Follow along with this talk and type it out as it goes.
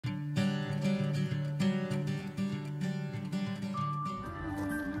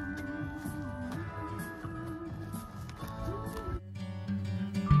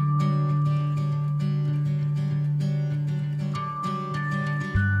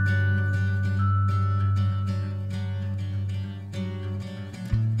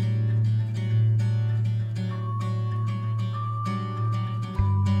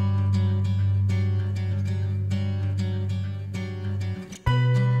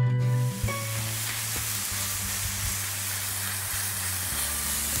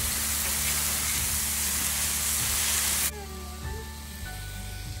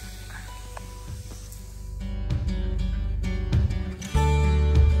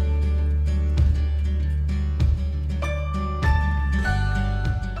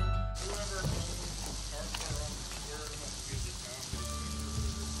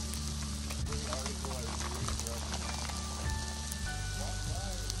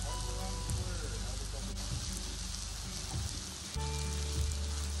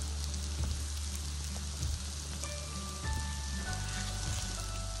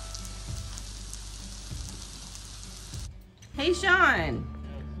Hey, Sean.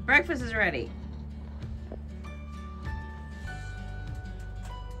 Breakfast is ready.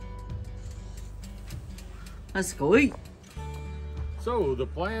 Let's go eat. So the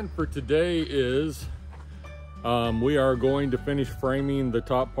plan for today is we are going to finish framing the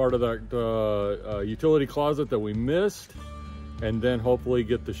top part of that utility closet that we missed, and then hopefully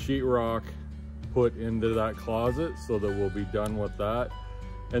get the sheetrock put into that closet so that we'll be done with that.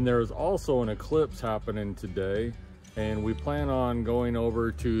 And there's also an eclipse happening today, and we plan on going over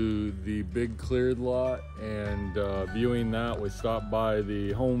to the big cleared lot and viewing that. We stopped by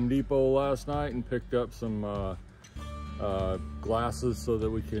the Home Depot last night and picked up some glasses so that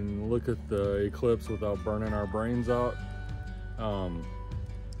we can look at the eclipse without burning our brains out.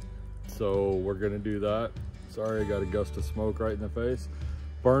 So we're gonna do that. Sorry, I got a gust of smoke right in the face.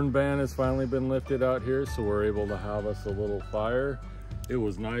 Burn ban has finally been lifted out here, so we're able to have us a little fire. It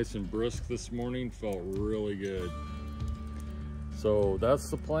was nice and brisk this morning, felt really good. So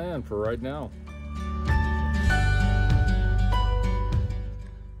that's the plan for right now.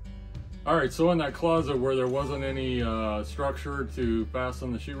 All right, so in that closet where there wasn't any structure to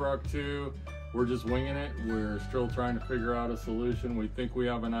fasten the sheetrock to, we're just winging it. We're still trying to figure out a solution. We think we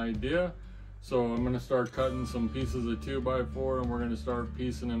have an idea. So I'm gonna start cutting some pieces of 2x4 and we're gonna start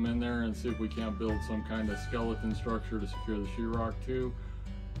piecing them in there and see if we can't build some kind of skeleton structure to secure the sheetrock to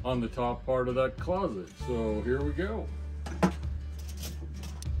on the top part of that closet. So here we go.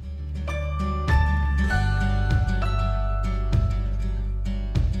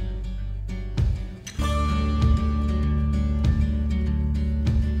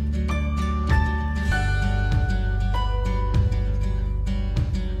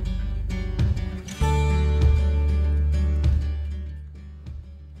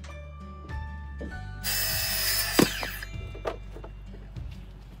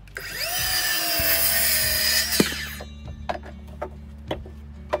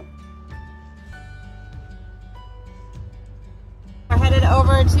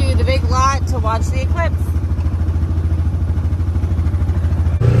 Over to the big lot to watch the eclipse.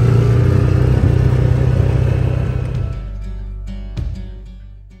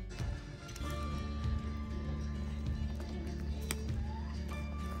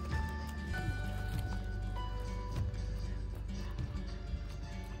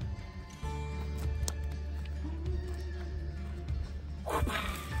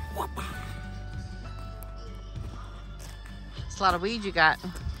 A lot of weed you got.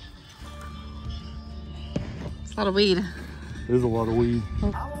 It's a lot of weed. There's a lot of weed.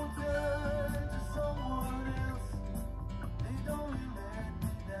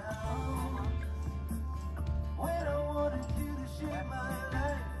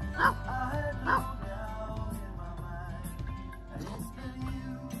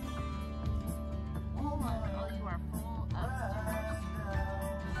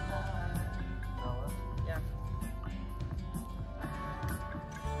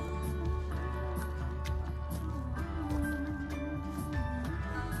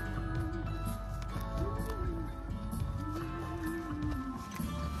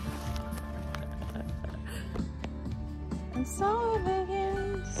 And so it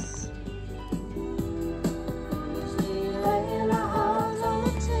begins. Laying our hearts on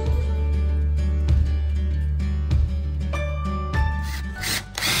the table.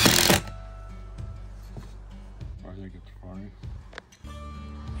 I think it's funny.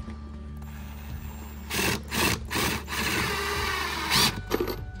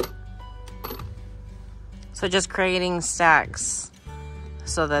 So just creating stacks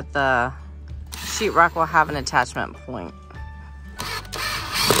so that the sheetrock will have an attachment point.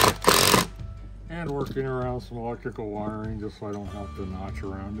 And working around some electrical wiring just so I don't have to notch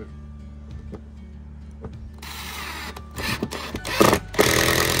around it.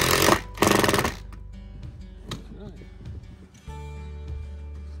 Okay.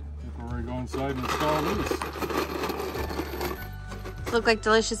 We're ready to go inside and install these. Look like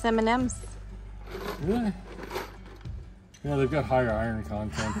delicious M&Ms. Really? Yeah, they've got higher iron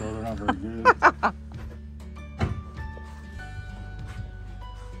content though, they're not very good.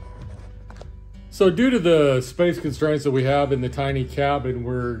 So due to the space constraints that we have in the tiny cabin,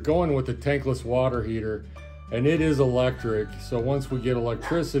 we're going with the tankless water heater, and it is electric. So once we get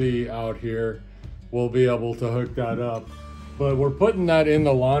electricity out here, we'll be able to hook that up. But we're putting that in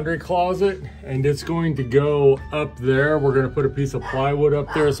the laundry closet, and it's going to go up there. We're gonna put a piece of plywood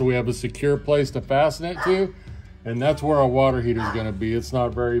up there so we have a secure place to fasten it to. And that's where our water heater is gonna be. It's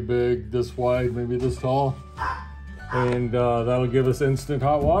not very big, this wide, maybe this tall. And that'll give us instant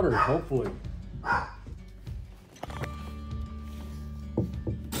hot water, hopefully.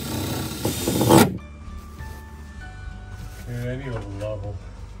 level.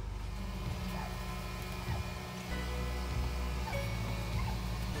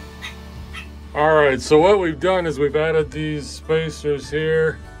 All right, so what we've done is we've added these spacers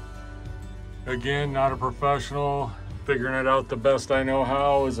here. Again, not a professional, figuring it out the best I know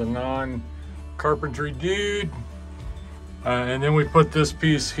how as a non-carpentry dude. And then we put this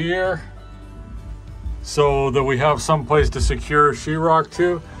piece here so that we have some place to secure sheetrock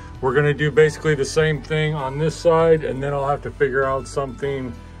to. We're gonna do basically the same thing on this side, and then I'll have to figure out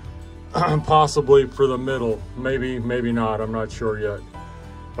something possibly for the middle. Maybe, maybe not, I'm not sure yet.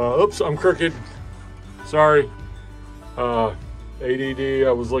 Oops, I'm crooked. Sorry. ADD,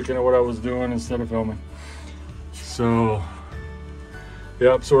 I was looking at what I was doing instead of filming. So,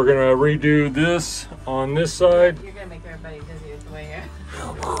 yep, so we're gonna redo this on this side. You're gonna make everybody dizzy with the way here.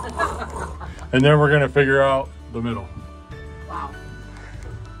 And then we're gonna figure out the middle. Wow.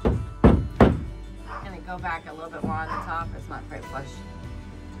 Gonna go back a little bit more on the top. It's not quite flush.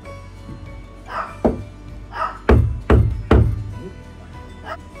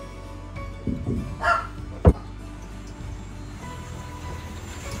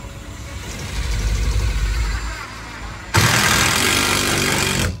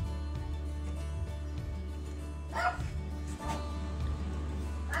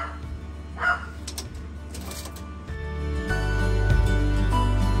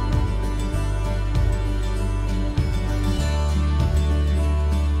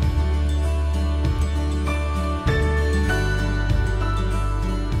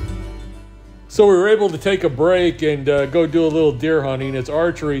 So we were able to take a break and go do a little deer hunting. It's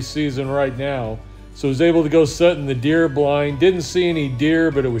archery season right now. So I was able to go set in the deer blind. Didn't see any deer,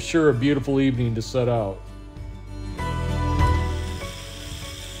 but it was sure a beautiful evening to set out.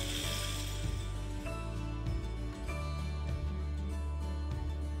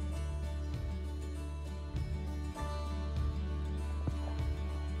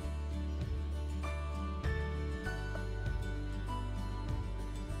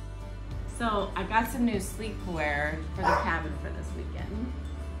 So I got some new sleepwear for the cabin for this weekend.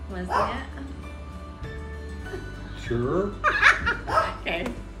 Want to see it? Sure. Okay,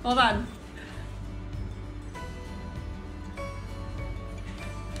 hold on.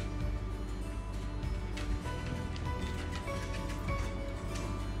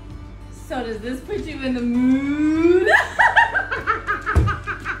 So does this put you in the mood?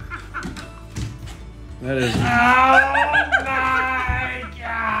 That is. Oh my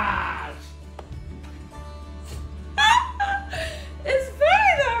gosh! It's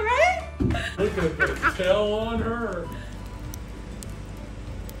funny though, right? Look at the tail on her.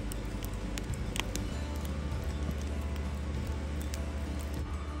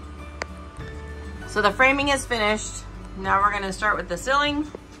 So the framing is finished. Now we're gonna start with the ceiling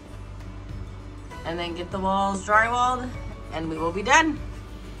and then get the walls drywalled and we will be done.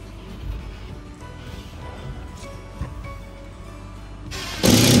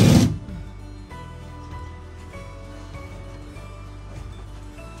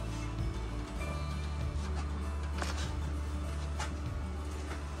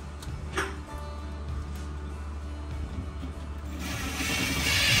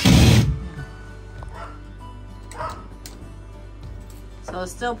 So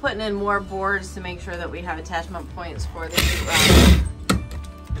still putting in more boards to make sure that we have attachment points for the sheetrock.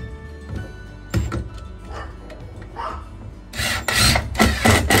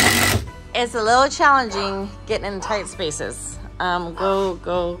 It's a little challenging getting in tight spaces. Come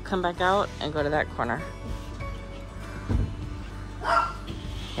back out and go to that corner.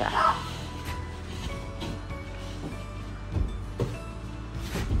 Yeah.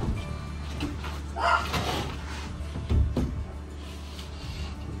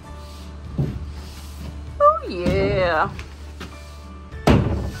 Oh yeah.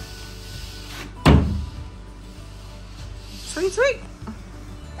 Sweet, sweet.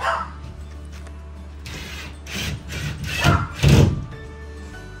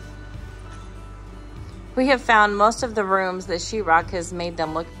 We have found most of the rooms that sheetrock has made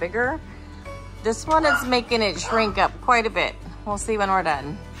them look bigger. This one is making it shrink up quite a bit. We'll see when we're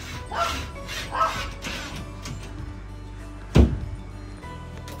done.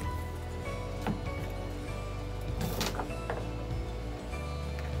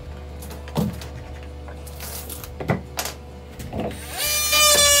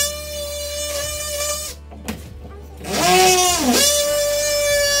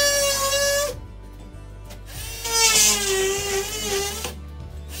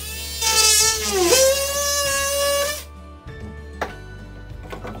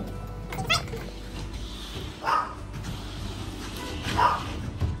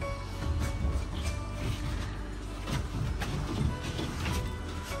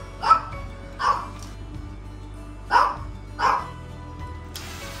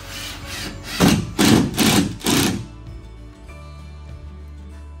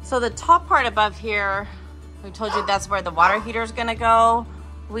 So the top part above here, we told you that's where the water heater is gonna go.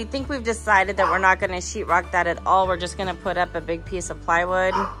 We think we've decided that we're not gonna sheetrock that at all. We're just gonna put up a big piece of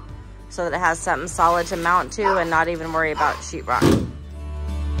plywood so that it has something solid to mount to and not even worry about sheetrock.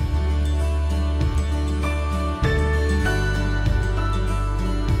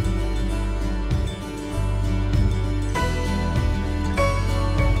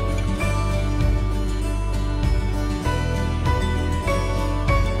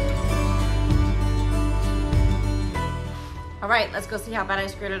 All right, let's go see how bad I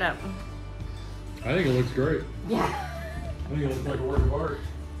screwed it up. I think it looks great. Yeah. I think it looks like a work of art.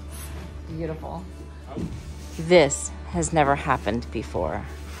 Beautiful. This has never happened before.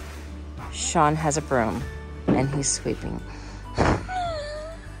 Sean has a broom and he's sweeping.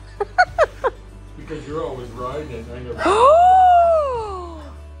 Because you're always right and I never.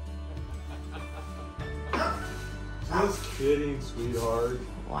 Just kidding, sweetheart.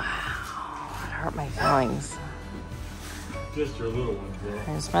 Wow, it hurt my feelings. Just your little ones, though.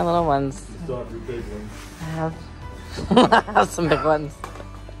 There's my little ones. You still have your big ones. I have some big ones.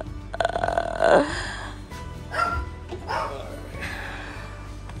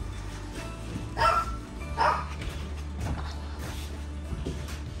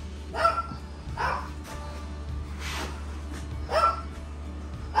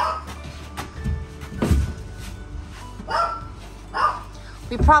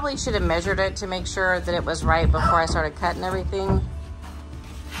 We probably should have measured it to make sure that it was right before I started cutting everything.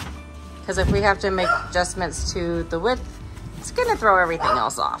 Because if we have to make adjustments to the width, it's gonna throw everything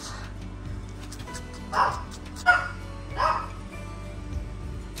else off.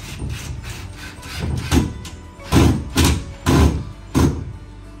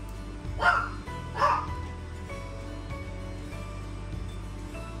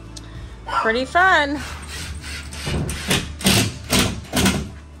 Pretty fun.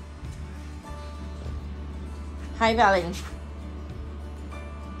 Hi, Valley.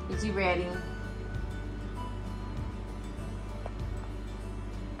 Is he ready?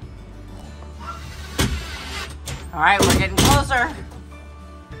 All right, we're getting closer.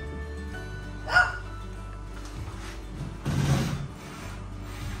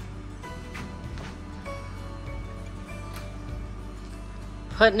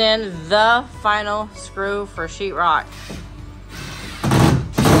 Putting in the final screw for sheetrock.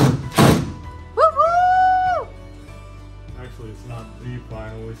 It's not the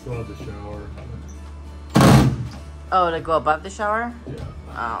final, we still have the shower. Oh, to go above the shower? Yeah.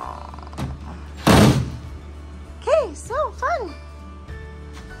 Oh. Okay, so fun.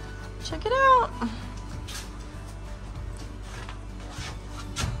 Check it out.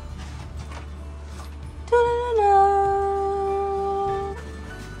 Ta-da-da.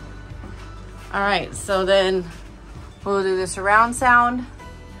 All right, so then we'll do the surround sound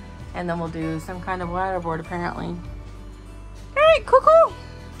and then we'll do some kind of waterboard apparently. All right, cool.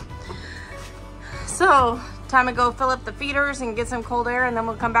 So, time to go fill up the feeders and get some cold air and then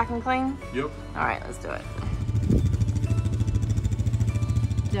we'll come back and clean? Yep. All right, let's do it.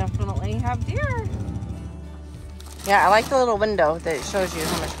 Definitely have deer. Yeah, I like the little window that shows you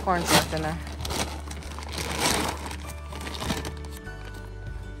how much corn's left in there.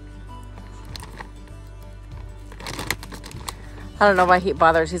 I don't know why he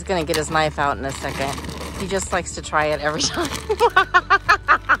bothers. He's gonna get his knife out in a second. He just likes to try it every time.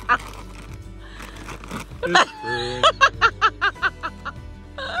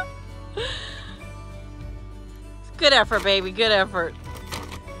 Good effort, baby. Good effort.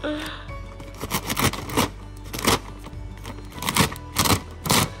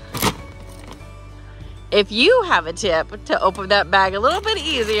 If you have a tip to open that bag a little bit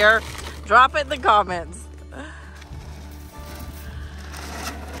easier, drop it in the comments.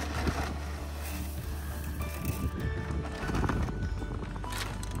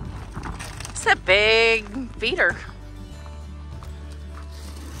 It's a big feeder.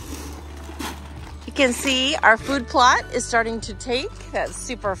 You can see our food plot is starting to take. That's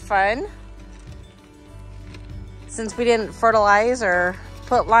super fun. Since we didn't fertilize or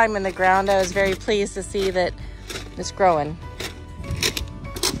put lime in the ground, I was very pleased to see that it's growing.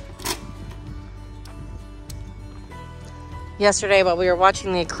 Yesterday, while we were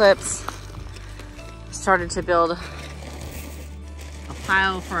watching the eclipse, started to build a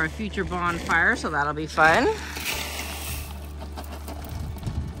pile for a future bonfire, so that'll be fun.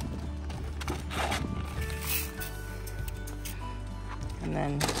 And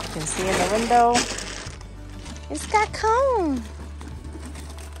then you can see in the window, it's got cone.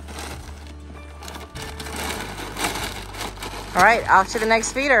 All right, off to the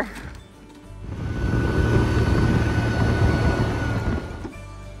next feeder.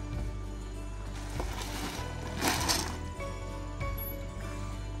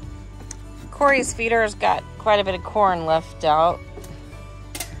 Corey's feeder's got quite a bit of corn left out.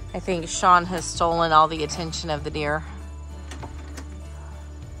 I think Sean has stolen all the attention of the deer.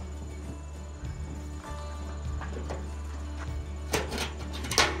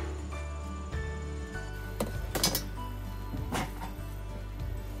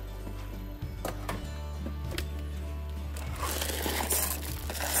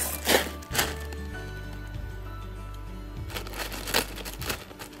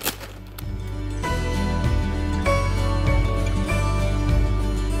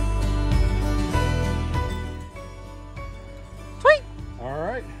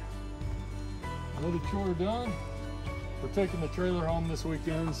 Another chore done. We're taking the trailer home this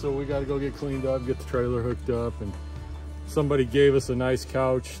weekend, so we got to go get cleaned up, get the trailer hooked up, and somebody gave us a nice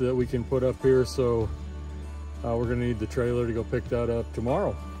couch that we can put up here, so we're gonna need the trailer to go pick that up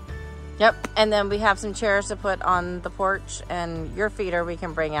tomorrow. Yep, and then we have some chairs to put on the porch, and your feeder we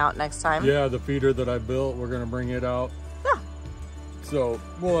can bring out next time. Yeah, the feeder that I built, we're gonna bring it out. Yeah. So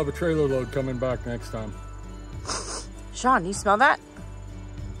we'll have a trailer load coming back next time. Sean, you smell that?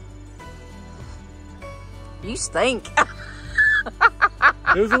 You stink.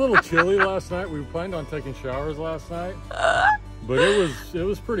 It was a little chilly last night. We planned on taking showers last night, but it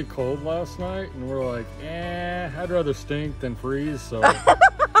was pretty cold last night, and we're like, I'd rather stink than freeze. So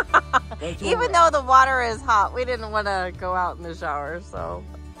even though the water is hot, we didn't want to go out in the shower, so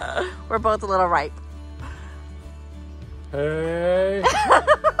we're both a little ripe. Hey.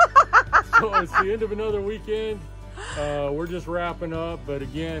 So it's the end of another weekend. We're just wrapping up, but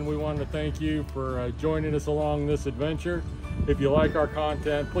again, we wanted to thank you for joining us along this adventure. If you like our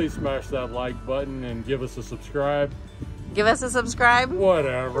content, please smash that like button and give us a subscribe. Give us a subscribe?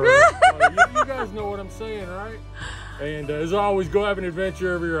 Whatever. You guys know what I'm saying, right? And as always, go have an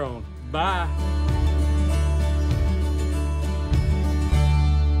adventure of your own. Bye.